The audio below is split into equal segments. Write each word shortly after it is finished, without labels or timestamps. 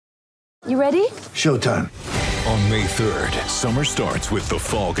You ready? Showtime. On May 3rd, summer starts with The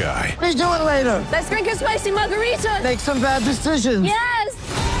Fall Guy. Let's do it later. Let's drink a spicy margarita. Make some bad decisions. Yes!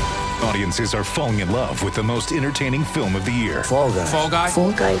 Audiences are falling in love with the most entertaining film of the year. Fall Guy. Fall Guy?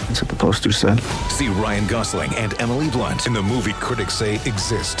 Fall guy. That's what the poster said. See Ryan Gosling and Emily Blunt in the movie critics say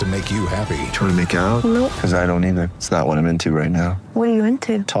exists to make you happy. Trying to make it out? Nope. Because I don't either. It's not what I'm into right now. What are you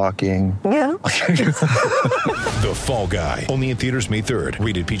into? Talking. Yeah. The Fall Guy. Only in theaters May 3rd.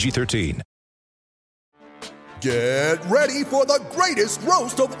 Rated PG-13. Get ready for the greatest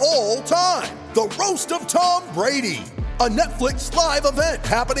roast of all time, the Roast of Tom Brady, a Netflix live event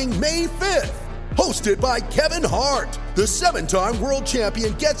happening May 5th. Hosted by Kevin Hart, the 7-time world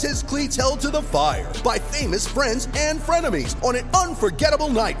champion gets his cleats held to the fire by famous friends and frenemies on an unforgettable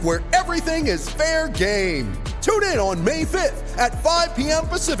night where everything is fair game. Tune in on May 5th at 5 p.m.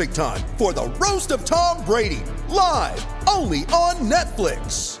 Pacific time for the Roast of Tom Brady, live only on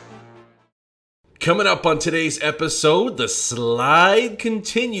Netflix. Coming up on today's episode, the slide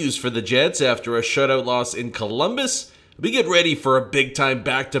continues for the Jets after a shutout loss in Columbus. We get ready for a big-time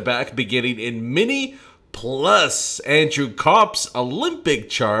back-to-back beginning in Minnie, plus Andrew Kopp's Olympic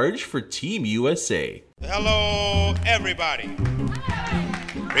charge for Team USA. Hello, everybody.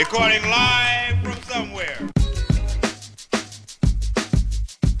 Recording live from somewhere.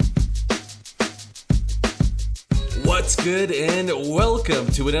 What's good, and welcome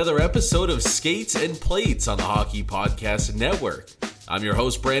to another episode of Skates and Plates on the Hockey Podcast Network. I'm your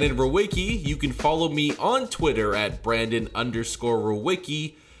host, Brandon Rowicki. You can follow me on Twitter at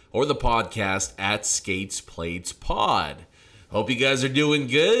Brandon_Rowicki or the podcast at Skates Plates Pod. Hope you guys are doing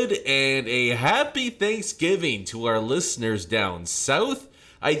good, and a happy Thanksgiving to our listeners down south.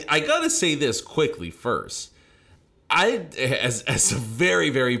 I gotta say this quickly first. As a very,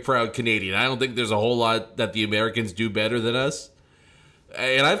 very proud Canadian, I don't think there's a whole lot that the Americans do better than us.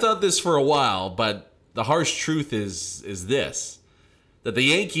 And I've thought this for a while, but the harsh truth is this. That the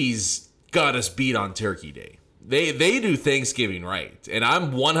Yankees got us beat on Turkey Day. They do Thanksgiving right. And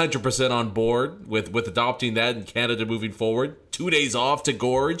I'm 100% on board with adopting that in Canada moving forward. 2 days off to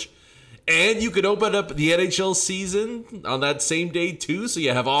gorge. And you could open up the NHL season on that same day too. So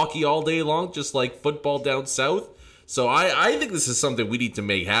you have hockey all day long, just like football down south. So I think this is something we need to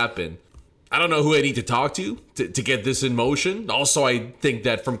make happen. I don't know who I need to talk to get this in motion. Also, I think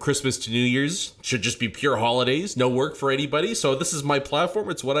that from Christmas to New Year's should just be pure holidays. No work for anybody. So this is my platform.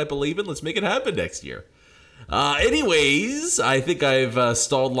 It's what I believe in. Let's make it happen next year. Anyways, I think I've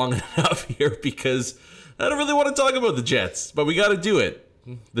stalled long enough here because I don't really want to talk about the Jets. But we got to do it.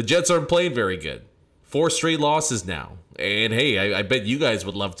 The Jets aren't playing very good. 4 straight losses now. And hey, I bet you guys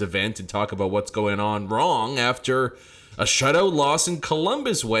would love to vent and talk about what's going on wrong after a shutout loss in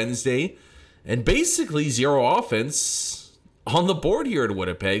Columbus Wednesday and basically zero offense on the board here in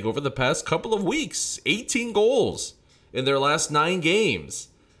Winnipeg over the past couple of weeks. 18 goals in their last 9 games.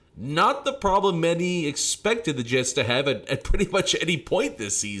 Not the problem many expected the Jets to have at pretty much any point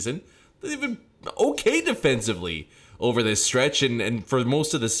this season. They've been okay defensively over this stretch and for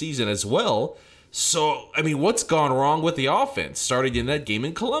most of the season as well. So, I mean, what's gone wrong with the offense starting in that game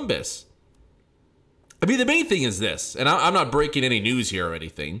in Columbus? I mean, the main thing is this, and I'm not breaking any news here or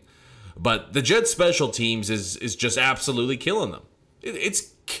anything, but the Jets special teams is just absolutely killing them.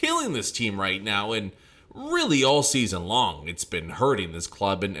 It's killing this team right now, and really all season long, it's been hurting this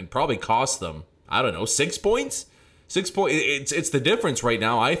club and probably cost them, I don't know, 6 points? 6 points. It's the difference right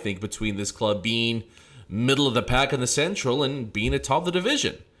now, I think, between this club being middle of the pack in the Central and being atop of the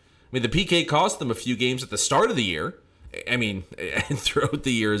division. I mean, the PK cost them a few games at the start of the year. I mean, and throughout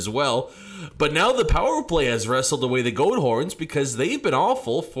the year as well. But now the power play has wrestled away the goat horns because they've been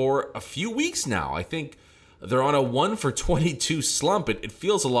awful for a few weeks now. I think they're on a 1-for-22 slump. It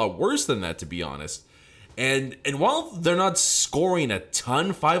feels a lot worse than that, to be honest. And while they're not scoring a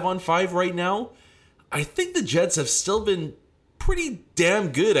ton 5-on-5 right now, I think the Jets have still been pretty damn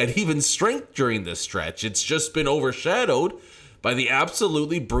good at even strength during this stretch. It's just been overshadowed by the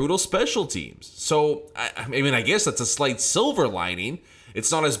absolutely brutal special teams. So, I mean, I guess that's a slight silver lining.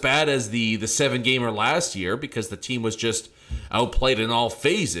 It's not as bad as the 7-gamer last year because the team was just outplayed in all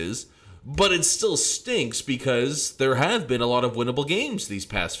phases, but it still stinks because there have been a lot of winnable games these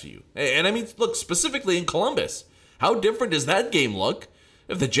past few. And I mean, look, specifically in Columbus, how different does that game look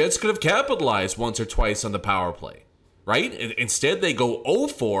if the Jets could have capitalized once or twice on the power play, right? Instead, they go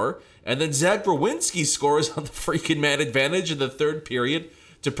 0-4, and then Zach Werenski scores on the freaking man advantage in the third period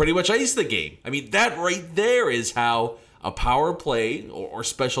to pretty much ice the game. I mean, that right there is how a power play or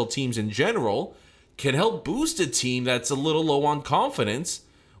special teams in general can help boost a team that's a little low on confidence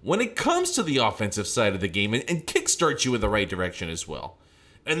when it comes to the offensive side of the game and kickstart you in the right direction as well.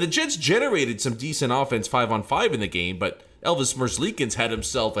 And the Jets generated some decent offense 5-on-5 in the game, but Elvis Merzlikins had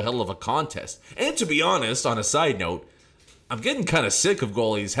himself a hell of a contest. And to be honest, on a side note, I'm getting kind of sick of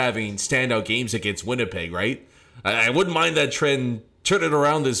goalies having standout games against Winnipeg, right? I wouldn't mind that trend turning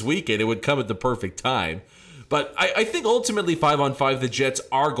around this weekend. It would come at the perfect time. But I think ultimately 5-on-5, the Jets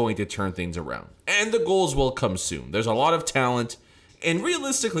are going to turn things around. And the goals will come soon. There's a lot of talent. And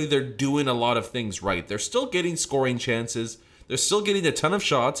realistically, they're doing a lot of things right. They're still getting scoring chances. They're still getting a ton of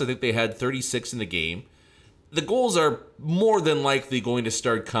shots. I think they had 36 in the game. The goals are more than likely going to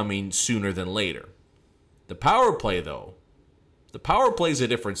start coming sooner than later. The power play, though, the power play is a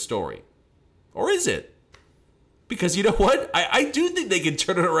different story. Or is it? Because you know what? I do think they can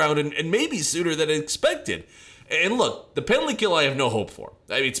turn it around and maybe sooner than expected. And look, the penalty kill I have no hope for.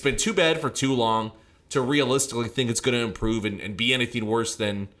 I mean, it's been too bad for too long to realistically think it's going to improve and be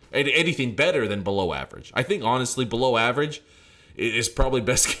anything better than below average. I think, honestly, below average is probably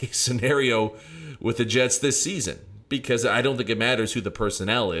best case scenario with the Jets this season. Because I don't think it matters who the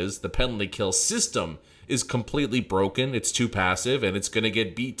personnel is. The penalty kill system is completely broken. It's too passive, and it's going to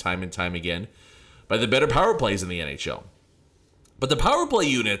get beat time and time again by the better power plays in the NHL. But the power play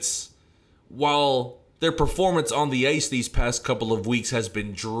units, while their performance on the ice these past couple of weeks has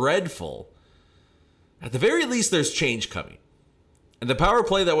been dreadful, at the very least there's change coming. And the power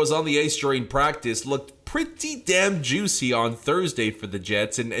play that was on the ice during practice looked pretty damn juicy on Thursday for the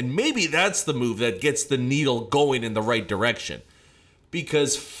Jets, and maybe that's the move that gets the needle going in the right direction.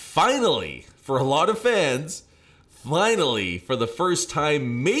 Because finally, for a lot of fans, finally, for the first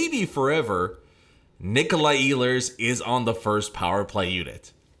time, maybe forever, Nikolai Ehlers is on the first power play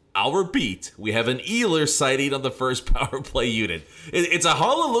unit. I'll repeat, we have an Ehlers sighting on the first power play unit. It's a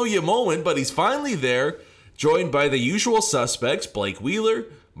hallelujah moment, but he's finally there, joined by the usual suspects, Blake Wheeler,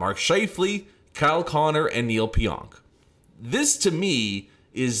 Mark Scheifele, Kyle Connor, and Neil Pionk. This, to me,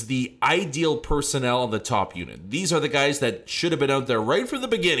 is the ideal personnel on the top unit. These are the guys that should have been out there right from the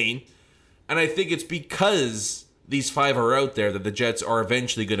beginning, and I think it's because these five are out there that the Jets are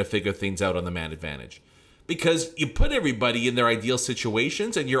eventually going to figure things out on the man advantage. Because you put everybody in their ideal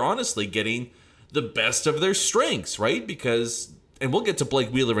situations and you're honestly getting the best of their strengths, right? Because, and we'll get to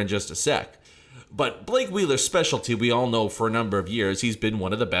Blake Wheeler in just a sec, but Blake Wheeler's specialty, we all know for a number of years, he's been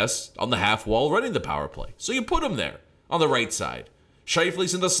one of the best on the half wall running the power play. So you put him there on the right side.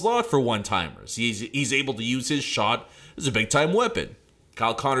 Scheifele's in the slot for one-timers. He's able to use his shot as a big-time weapon.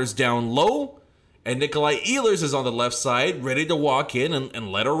 Kyle Connor's down low, and Nikolai Ehlers is on the left side, ready to walk in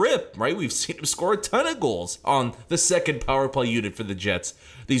and let her rip, right? We've seen him score a ton of goals on the second power play unit for the Jets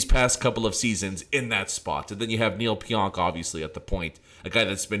these past couple of seasons in that spot. And then you have Neil Pionk, obviously, at the point, a guy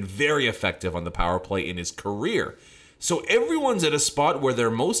that's been very effective on the power play in his career. So everyone's at a spot where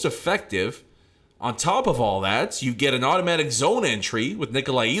they're most effective. On top of all that, you get an automatic zone entry with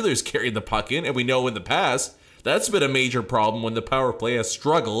Nikolai Ehlers carrying the puck in, and we know in the past, that's been a major problem when the power play has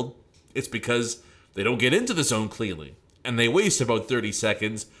struggled. It's because they don't get into the zone cleanly, and they waste about 30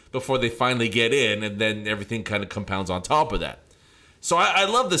 seconds before they finally get in, and then everything kind of compounds on top of that. So I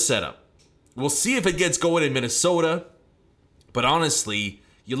love the setup. We'll see if it gets going in Minnesota, but honestly,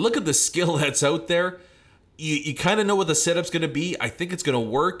 you look at the skill that's out there, you kind of know what the setup's going to be. I think it's going to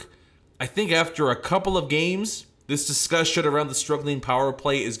work. I think after a couple of games, this discussion around the struggling power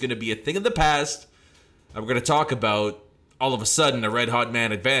play is going to be a thing of the past, and we're going to talk about all of a sudden a red-hot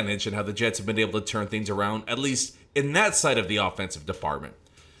man advantage and how the Jets have been able to turn things around, at least in that side of the offensive department.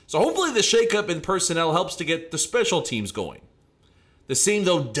 So hopefully the shakeup in personnel helps to get the special teams going. The same,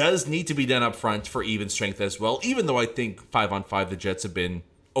 though, does need to be done up front for even strength as well, even though I think 5-on-5 the Jets have been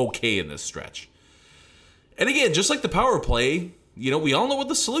okay in this stretch. And again, just like the power play, we all know what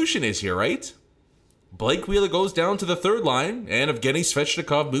the solution is here, right? Blake Wheeler goes down to the third line, and Evgeny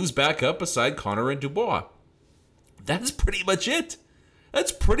Svechnikov moves back up beside Connor and Dubois. That's pretty much it.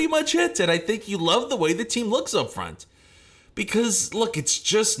 And I think you love the way the team looks up front. Because, look, it's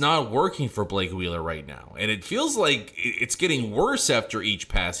just not working for Blake Wheeler right now. And it feels like it's getting worse after each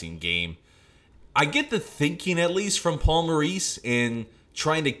passing game. I get the thinking, at least, from Paul Maurice in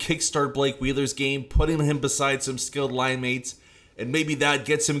trying to kickstart Blake Wheeler's game, putting him beside some skilled line mates, and maybe that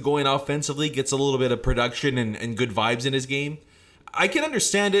gets him going offensively, gets a little bit of production and good vibes in his game. I can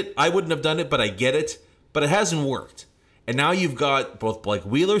understand it. I wouldn't have done it, but I get it. But it hasn't worked. And now you've got both Blake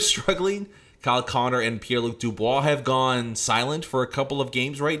Wheeler struggling, Kyle Connor and Pierre-Luc Dubois have gone silent for a couple of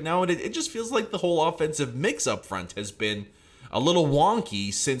games right now, and it just feels like the whole offensive mix up front has been a little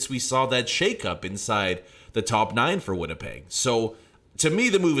wonky since we saw that shakeup inside the top 9 for Winnipeg. So, to me,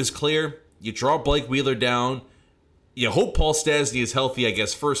 the move is clear. You draw Blake Wheeler down. You hope Paul Stastny is healthy, I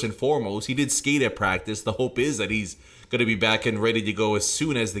guess, first and foremost. He did skate at practice. The hope is that he's going to be back and ready to go as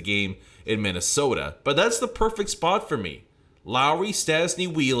soon as the game in Minnesota. But that's the perfect spot for me. Lowry,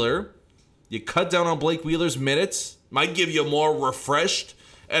 Stastny, Wheeler. You cut down on Blake Wheeler's minutes. Might give you a more refreshed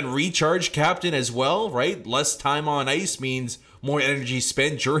and recharged captain as well, right? Less time on ice means more energy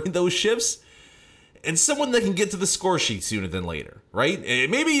spent during those shifts. And someone that can get to the score sheet sooner than later, right?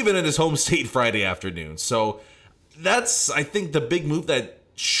 Maybe even in his home state Friday afternoon. So that's, I think, the big move that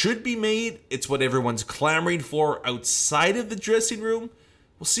should be made. It's what everyone's clamoring for outside of the dressing room.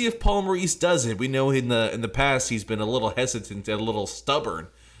 We'll see if Paul Maurice does it. We know in the past he's been a little hesitant and a little stubborn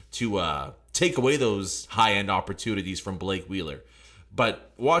to take away those high-end opportunities from Blake Wheeler.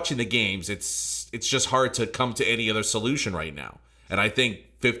 But watching the games, it's just hard to come to any other solution right now. And I think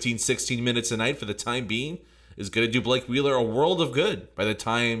 15, 16 minutes a night for the time being is going to do Blake Wheeler a world of good by the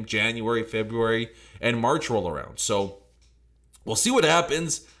time January, February, and March roll around. So we'll see what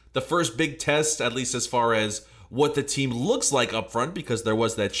happens. The first big test, at least as far as what the team looks like up front, because there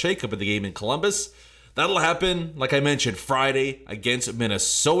was that shakeup in the game in Columbus. That'll happen, like I mentioned, Friday against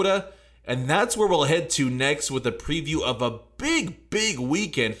Minnesota. And that's where we'll head to next with a preview of a big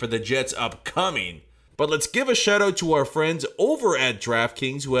weekend for the Jets upcoming. But let's give a shout out to our friends over at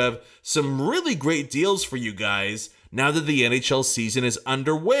DraftKings who have some really great deals for you guys now that the NHL season is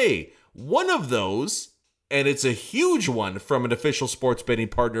underway. One of those, and it's a huge one from an official sports betting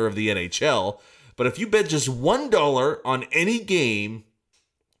partner of the NHL, but if you bet just $1 on any game,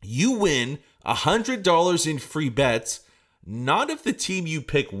 you win $100 in free bets. Not if the team you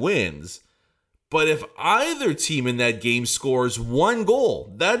pick wins, but if either team in that game scores one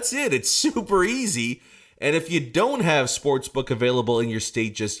goal. That's it. It's super easy. And if you don't have Sportsbook available in your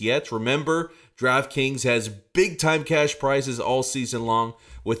state just yet, remember, DraftKings has big-time cash prizes all season long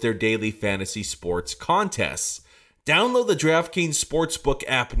with their daily fantasy sports contests. Download the DraftKings Sportsbook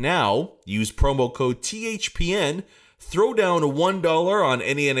app now. Use promo code THPN. Throw down $1 on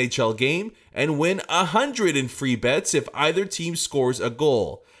any NHL game and win $100 in free bets if either team scores a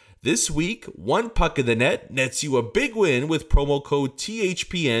goal. This week, one puck in the net nets you a big win with promo code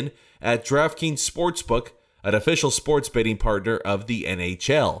THPN at DraftKings Sportsbook, an official sports betting partner of the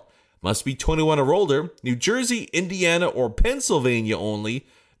NHL. Must be 21 or older, New Jersey, Indiana, or Pennsylvania only,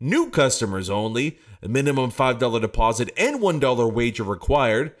 new customers only, a minimum $5 deposit and $1 wager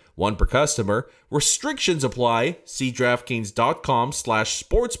required, one per customer. Restrictions apply. See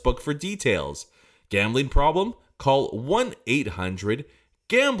DraftKings.com/sportsbook for details. Gambling problem? Call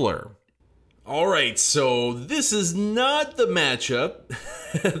 1-800-GAMBLER. All right, so this is not the matchup.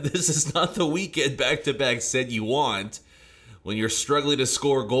 This is not the weekend back-to-back set you want when you're struggling to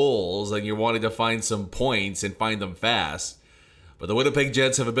score goals and you're wanting to find some points and find them fast. But the Winnipeg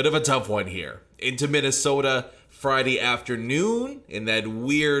Jets have a bit of a tough one here. Into Minnesota Friday afternoon in that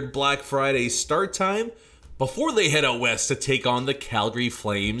weird Black Friday start time before they head out west to take on the Calgary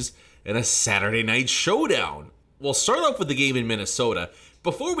Flames in a Saturday night showdown. We'll start off with the game in Minnesota.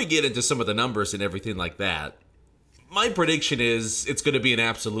 Before we get into some of the numbers and everything like that, my prediction is it's going to be an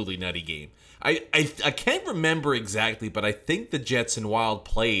absolutely nutty game. I can't remember exactly, but I think the Jets and Wild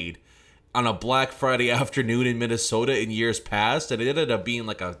played on a Black Friday afternoon in Minnesota in years past, and it ended up being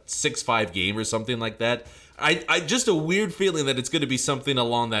like a 6-5 game or something like that. I just a weird feeling that it's going to be something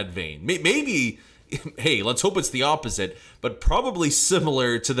along that vein. Maybe, hey, let's hope it's the opposite, but probably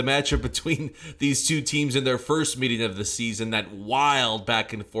similar to the matchup between these two teams in their first meeting of the season, that wild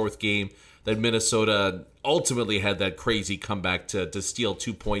back and forth game that Minnesota ultimately had that crazy comeback to steal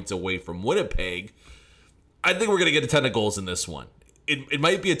 2 points away from Winnipeg. I think we're going to get a ton of goals in this one. It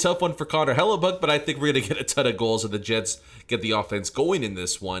might be a tough one for Connor Hellebuck, but I think we're going to get a ton of goals and the Jets get the offense going in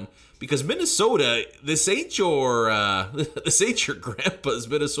this one. Because Minnesota, this ain't your grandpa's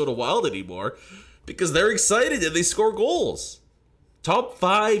Minnesota Wild anymore, because they're excited and they score goals. Top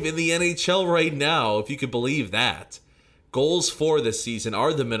 5 in the NHL right now, if you can believe that. Goals for this season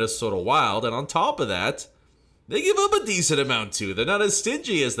are the Minnesota Wild, and on top of that, they give up a decent amount too. They're not as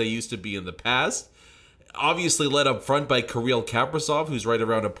stingy as they used to be in the past. Obviously led up front by Kirill Kaprizov, who's right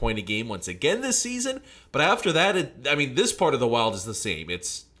around a point a game once again this season. But after that, this part of the Wild is the same.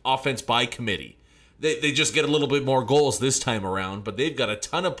 It's offense by committee. They just get a little bit more goals this time around, but they've got a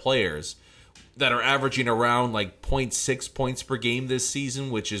ton of players that are averaging around like 0.6 points per game this season,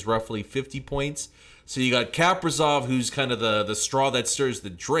 which is roughly 50 points. So you got Kaprizov, who's kind of the straw that stirs the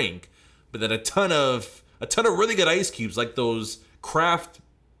drink, but then a ton of really good ice cubes, like those Kraft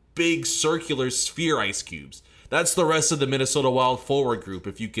big circular sphere ice cubes. That's the rest of the Minnesota Wild forward group,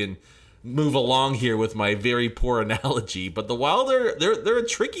 if you can move along here with my very poor analogy. But the Wild they're a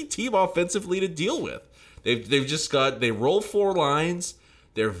tricky team offensively to deal with. They roll 4 lines.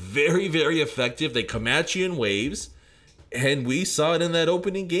 They're very, very effective. They come at you in waves. And we saw it in that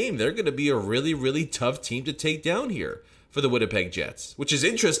opening game. They're going to be a really, really tough team to take down here for the Winnipeg Jets, which is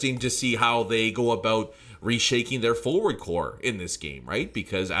interesting to see how they go about reshaking their forward core in this game, right?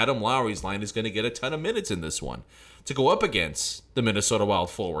 Because Adam Lowry's line is going to get a ton of minutes in this one to go up against the Minnesota Wild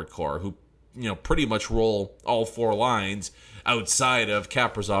forward core, who, pretty much roll all four lines outside of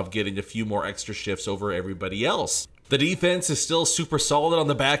Kaprizov getting a few more extra shifts over everybody else. The defense is still super solid on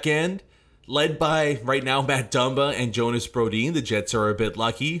the back end, led by, right now, Matt Dumba and Jonas Brodin. The Jets are a bit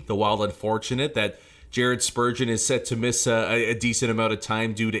lucky. The Wild unfortunate that Jared Spurgeon is set to miss a decent amount of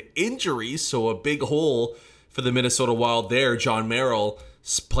time due to injuries, so a big hole for the Minnesota Wild there. John Merrill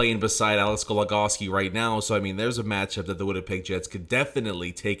playing beside Alex Goligoski right now, so there's a matchup that the Winnipeg Jets could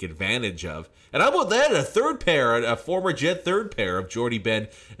definitely take advantage of. And how about that? A former Jet third pair of Jordy Ben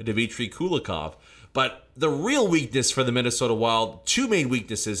and Dmitry Kulikov. But the real weakness for the Minnesota Wild, two main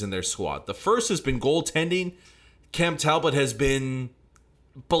weaknesses in their squad. The first has been goaltending. Cam Talbot has been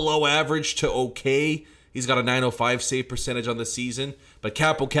below average to okay. He's got a .905 save percentage on the season. But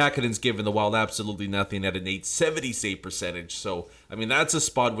Kaapo Kähkönen's given the Wild absolutely nothing at an .870 save percentage. So, that's a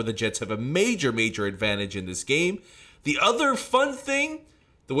spot where the Jets have a major, major advantage in this game. The other fun thing,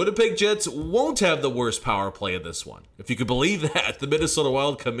 the Winnipeg Jets won't have the worst power play in this one. If you could believe that, the Minnesota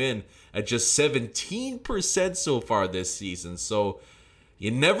Wild come in at just 17% so far this season. So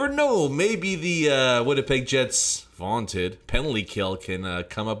you never know. Maybe the Winnipeg Jets' vaunted penalty kill can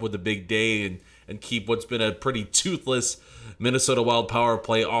come up with a big day and keep what's been a pretty toothless Minnesota Wild power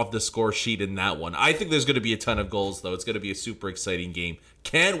play off the score sheet in that one. I think there's going to be a ton of goals, though. It's going to be a super exciting game.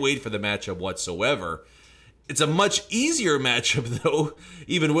 Can't wait for the matchup whatsoever. It's a much easier matchup, though,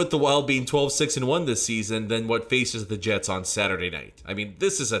 even with the Wild being 12-6-1 this season, than what faces the Jets on Saturday night.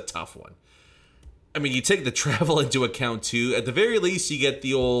 This is a tough one. You take the travel into account, too. At the very least, you get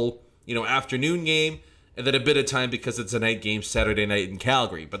the old, afternoon game, and then a bit of time because it's a night game Saturday night in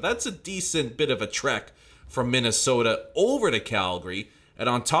Calgary. But that's a decent bit of a trek from Minnesota over to Calgary. And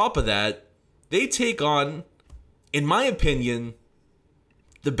on top of that, they take on, in my opinion,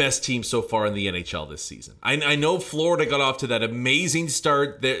 the best team so far in the NHL this season. I know Florida got off to that amazing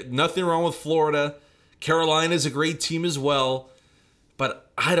start. Nothing wrong with Florida. Carolina's a great team as well.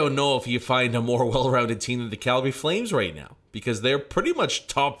 But I don't know if you find a more well-rounded team than the Calgary Flames right now, because they're pretty much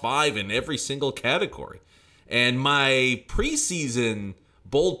top 5 in every single category. And my preseason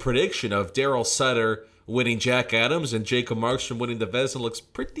bold prediction of Daryl Sutter winning Jack Adams and Jacob Markstrom winning the Vezina looks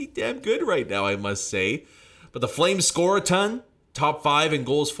pretty damn good right now, I must say. But the Flames score a ton. Top 5 in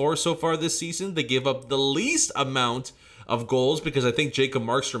goals for so far this season. They give up the least amount of goals because I think Jacob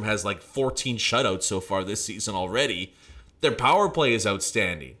Markstrom has 14 shutouts so far this season already. Their power play is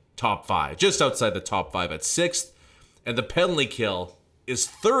outstanding. Top 5. Just outside the top 5 at 6th. And the penalty kill is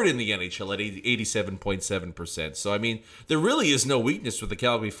 3rd in the NHL at 87.7%. So, there really is no weakness with the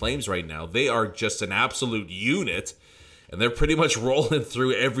Calgary Flames right now. They are just an absolute unit. And they're pretty much rolling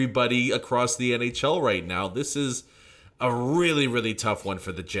through everybody across the NHL right now. This is a really, really tough one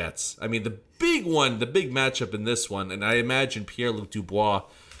for the Jets. The big matchup in this one, and I imagine Pierre-Luc Dubois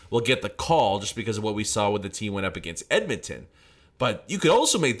will get the call just because of what we saw when the team went up against Edmonton. But you could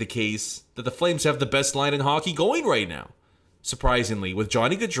also make the case that the Flames have the best line in hockey going right now, surprisingly, with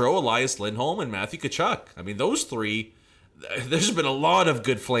Johnny Gaudreau, Elias Lindholm, and Matthew Tkachuk. Those three, there's been a lot of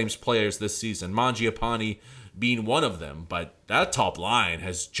good Flames players this season, Mangiapane being one of them, but that top line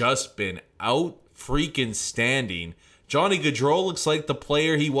has just been out-freaking-standing. Johnny Gaudreau looks like the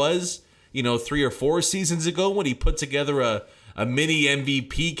player he was, 3 or 4 seasons ago when he put together a mini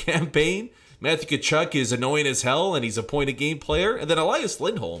MVP campaign. Matthew Tkachuk is annoying as hell, and he's a point-a-game player. And then Elias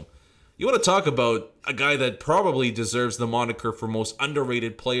Lindholm. You want to talk about a guy that probably deserves the moniker for most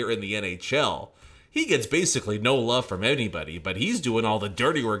underrated player in the NHL. He gets basically no love from anybody, but he's doing all the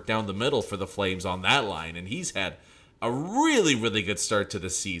dirty work down the middle for the Flames on that line, and he's had a really, really good start to the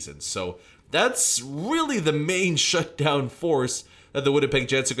season. So that's really the main shutdown force that the Winnipeg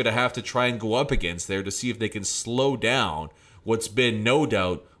Jets are going to have to try and go up against there to see if they can slow down what's been, no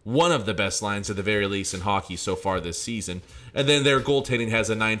doubt, one of the best lines at the very least in hockey so far this season. And then their goaltending has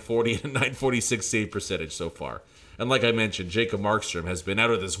a .940 and a .946 save percentage so far. And like I mentioned, Jacob Markstrom has been out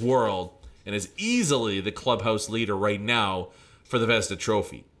of this world and is easily the clubhouse leader right now for the Vezina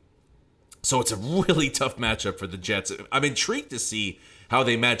Trophy. So it's a really tough matchup for the Jets. I'm intrigued to see how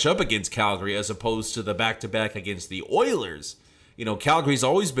they match up against Calgary as opposed to the back-to-back against the Oilers. Calgary's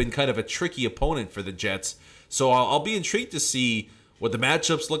always been kind of a tricky opponent for the Jets. So I'll be intrigued to see what the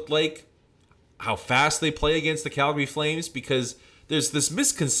matchups look like, how fast they play against the Calgary Flames, because there's this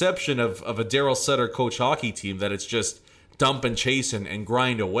misconception of a Daryl Sutter coach hockey team that it's just dump and chase and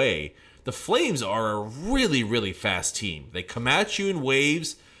grind away. the Flames are a really, really fast team. They come at you in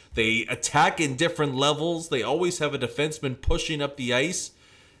waves. They attack in different levels. They always have a defenseman pushing up the ice.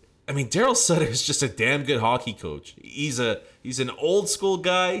 I mean, Daryl Sutter is just a damn good hockey coach. He's an old school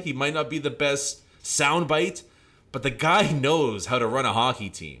guy. He might not be the best soundbite, but the guy knows how to run a hockey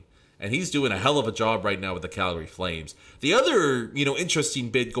team. And he's doing a hell of a job right now with the Calgary Flames. The other, interesting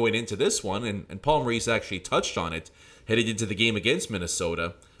bit going into this one, and Paul Maurice actually touched on it heading into the game against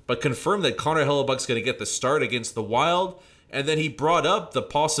Minnesota, but confirmed that Connor Hellebuyck's going to get the start against the Wild. And then he brought up the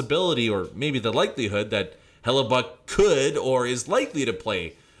possibility, or maybe the likelihood, that Hellebuyck could or is likely to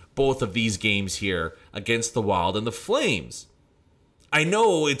play both of these games here against the Wild and the Flames. I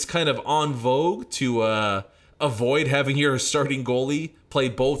know it's kind of en vogue to avoid having your starting goalie play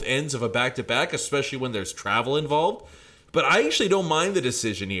both ends of a back-to-back, especially when there's travel involved. But I actually don't mind the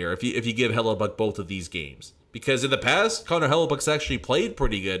decision here if you give Hellebuyck both of these games. Because in the past, Connor Hellebuyck's actually played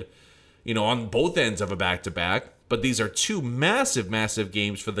pretty good, on both ends of a back-to-back. But these are two massive, massive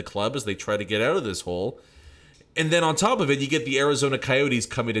games for the club as they try to get out of this hole. And then on top of it, you get the Arizona Coyotes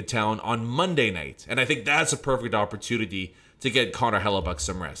coming to town on Monday night. And I think that's a perfect opportunity to get Connor Hellebuyck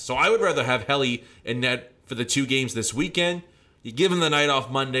some rest. So I would rather have Helly in net for the two games this weekend. You give him the night off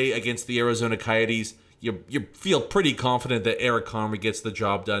Monday against the Arizona Coyotes. You feel pretty confident that Eric Comrie gets the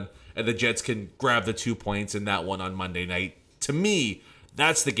job done. And the Jets can grab the 2 points in that one on Monday night. To me,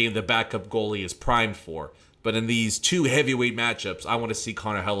 that's the game the backup goalie is primed for. But in these two heavyweight matchups, I want to see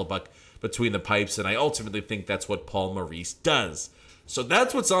Connor Hellebuyck between the pipes, and I ultimately think that's what Paul Maurice does. So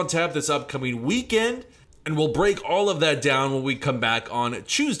that's what's on tap this upcoming weekend, and we'll break all of that down when we come back on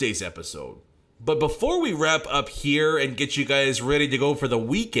Tuesday's episode. But before we wrap up here and get you guys ready to go for the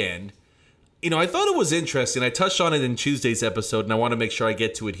weekend, I thought it was interesting. I touched on it in Tuesday's episode, and I want to make sure I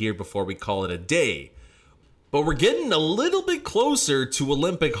get to it here before we call it a day. But we're getting a little bit closer to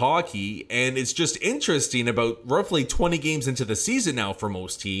Olympic hockey, and it's just interesting about roughly 20 games into the season now for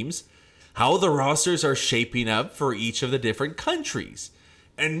most teams, how the rosters are shaping up for each of the different countries.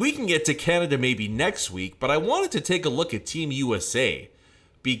 And we can get to Canada maybe next week, but I wanted to take a look at Team USA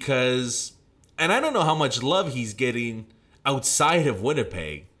because, and I don't know how much love he's getting outside of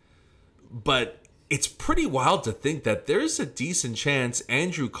Winnipeg, but it's pretty wild to think that there's a decent chance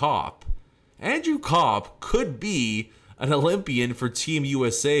Andrew Kopp could be an Olympian for Team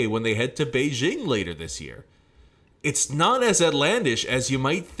USA when they head to Beijing later this year. It's not as outlandish as you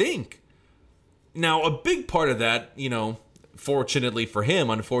might think. Now, a big part of that, fortunately for him,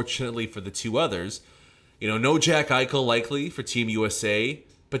 unfortunately for the two others, no Jack Eichel likely for Team USA,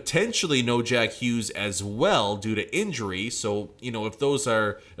 potentially no Jack Hughes as well due to injury. So, if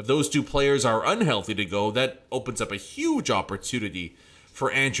those two players are unhealthy to go, that opens up a huge opportunity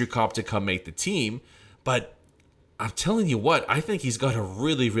for Andrew Kopp to come make the team. But I'm telling you what, I think he's got a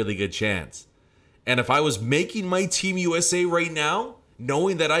really, really good chance. And if I was making my Team USA right now,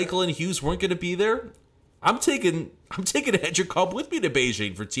 knowing that Eichel and Hughes weren't going to be there, I'm taking Andrew Kopp with me to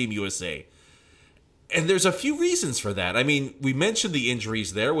Beijing for Team USA. And there's a few reasons for that. I mean, we mentioned the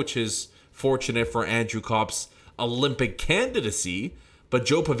injuries there, which is fortunate for Andrew Kopp's Olympic candidacy. But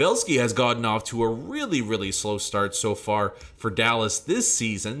Joe Pavelski has gotten off to a really, really slow start so far for Dallas this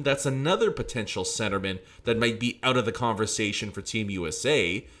season. That's another potential centerman that might be out of the conversation for Team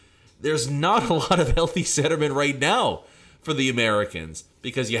USA. There's not a lot of healthy centermen right now for the Americans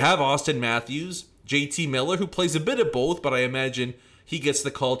because you have Austin Matthews, JT Miller, who plays a bit of both, but I imagine he gets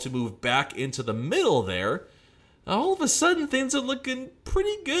the call to move back into the middle there. All of a sudden, things are looking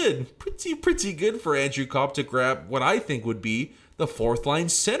pretty good. Pretty good for Andrew Kopp to grab what I think would be the fourth-line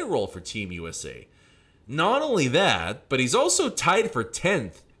center role for Team USA. Not only that, but he's also tied for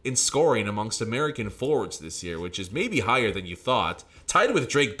 10th in scoring amongst American forwards this year, which is maybe higher than you thought. Tied with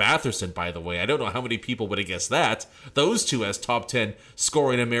Drake Batherson, by the way. I don't know how many people would have guessed that. Those two as top 10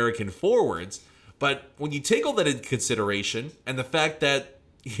 scoring American forwards. But when you take all that into consideration, and the fact that,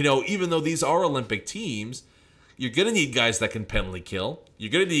 even though these are Olympic teams, you're going to need guys that can penalty kill.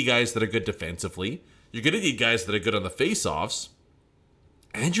 You're going to need guys that are good defensively. You're going to need guys that are good on the face-offs.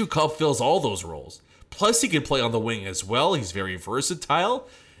 Andrew Kopp fills all those roles. Plus, he can play on the wing as well. He's very versatile.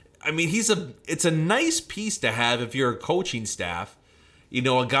 I mean, it's a nice piece to have if you're a coaching staff.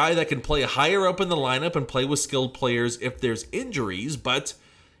 A guy that can play higher up in the lineup and play with skilled players if there's injuries, but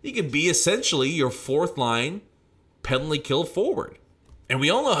he can be essentially your fourth line penalty kill forward. And we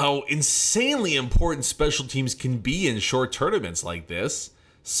all know how insanely important special teams can be in short tournaments like this.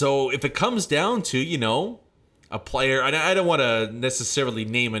 So if it comes down to, a player, and I don't want to necessarily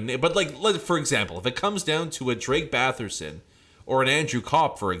name a name, but for example, if it comes down to a Drake Batherson or an Andrew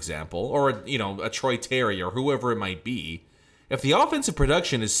Kopp, for example, or a Troy Terry or whoever it might be, if the offensive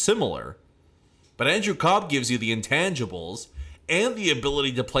production is similar, but Andrew Copp gives you the intangibles and the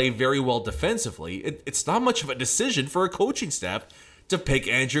ability to play very well defensively, it's not much of a decision for a coaching staff to pick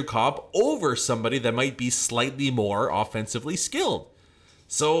Andrew Copp over somebody that might be slightly more offensively skilled.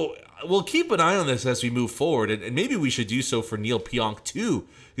 So we'll keep an eye on this as we move forward, and maybe we should do so for Neil Pionk too,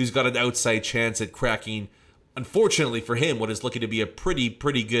 who's got an outside chance at cracking, unfortunately for him, what is looking to be a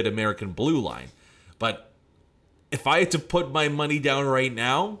pretty good American blue line. But if I had to put my money down right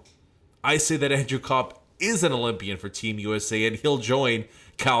now, I say that Andrew Copp is an Olympian for Team USA, and he'll join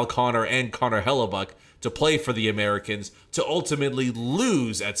Kyle Connor and Connor Hellebuyck to play for the Americans to ultimately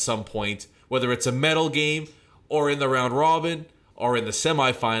lose at some point, whether it's a medal game or in the round robin or in the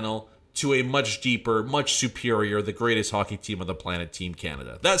semifinal, to a much deeper, much superior, the greatest hockey team on the planet, Team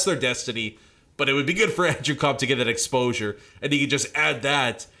Canada. That's their destiny, but it would be good for Andrew Copp to get that exposure, and he could just add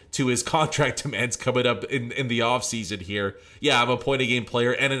that to his contract demands coming up in the offseason here. Yeah, I'm a point-a-game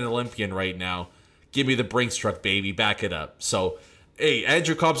player and an Olympian right now. Give me the Brinks truck, baby. Back it up. So, hey,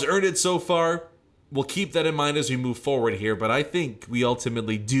 Andrew Copp's earned it so far. We'll keep that in mind as we move forward here, but I think we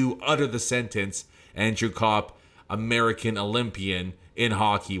ultimately do utter the sentence, Andrew Copp, American Olympian in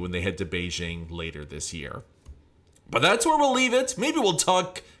hockey, when they head to Beijing later this year. But that's where we'll leave it. Maybe we'll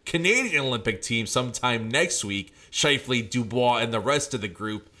talk Canadian Olympic team sometime next week, Scheifele, Dubois, and the rest of the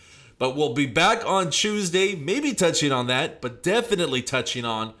group. But we'll be back on Tuesday, maybe touching on that, but definitely touching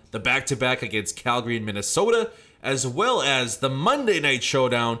on the back-to-back against Calgary and Minnesota, as well as the Monday night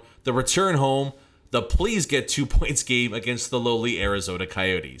showdown, the return home, the please get 2 points game against the lowly Arizona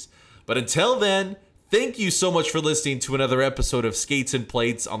Coyotes. But until then, thank you so much for listening to another episode of Skates and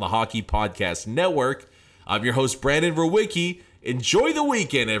Plates on the Hockey Podcast Network. I'm your host, Brandon Rowicki. Enjoy the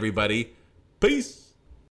weekend, everybody. Peace.